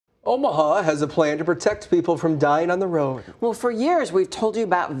Omaha has a plan to protect people from dying on the road. Well, for years, we've told you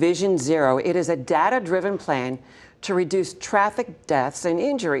about Vision Zero. It is a data-driven plan to reduce traffic deaths and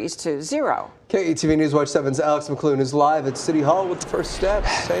injuries to zero. KETV News Watch 7's Alex McClune is live at City Hall with the first steps.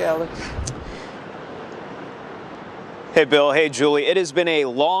 Hey, Alex. Hey, Bill. Hey, Julie. It has been a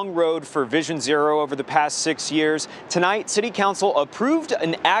long road for Vision Zero over the past 6 years. Tonight, City Council approved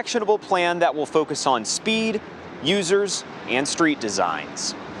an actionable plan that will focus on speed, users, and street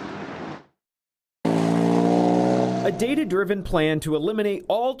designs. A data-driven plan to eliminate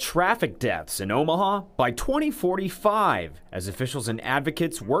all traffic deaths in Omaha by 2045 as officials and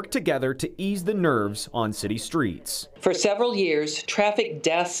advocates work together to ease the nerves on city streets. For several years, traffic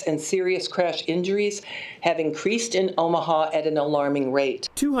deaths and serious crash injuries have increased in Omaha at an alarming rate.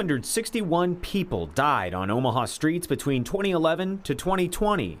 261 people died on Omaha streets between 2011 to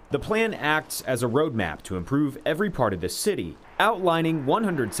 2020. The plan acts as a roadmap to improve every part of the city, outlining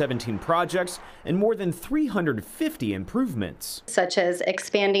 117 projects and more than 350 improvements. Such as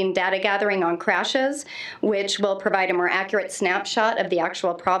expanding data gathering on crashes, which will provide a more accurate snapshot of the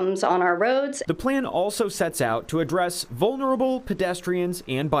actual problems on our roads. The plan also sets out to address vulnerable pedestrians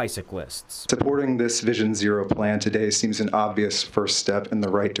and bicyclists. Supporting this Vision Zero plan today seems an obvious first step in the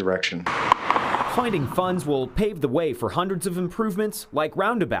right direction. Finding funds will pave the way for hundreds of improvements like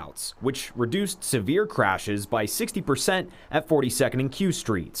roundabouts, which reduced severe crashes by 60% at 42nd and Q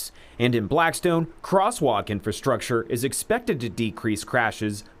streets. And in Blackstone, crosswalk infrastructure is expected to decrease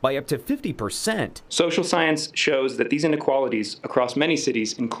crashes by up to 50%. Social science shows that these inequalities across many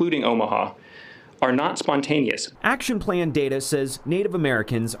cities, including Omaha, are not spontaneous. Action plan data says Native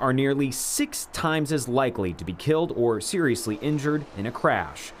Americans are nearly 6 times as likely to be killed or seriously injured in a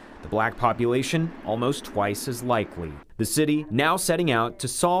crash. The black population almost twice as likely. The city now setting out to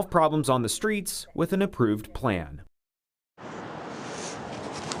solve problems on the streets with an approved plan.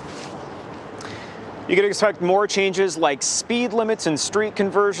 You can expect more changes like speed limits and street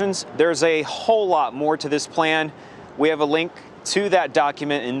conversions. There's a whole lot more to this plan. We have a link to that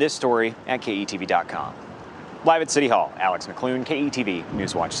document in this story at KETV.com. Live at City Hall, Alex McClune, KETV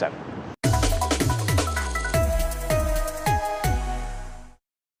News Watch 7.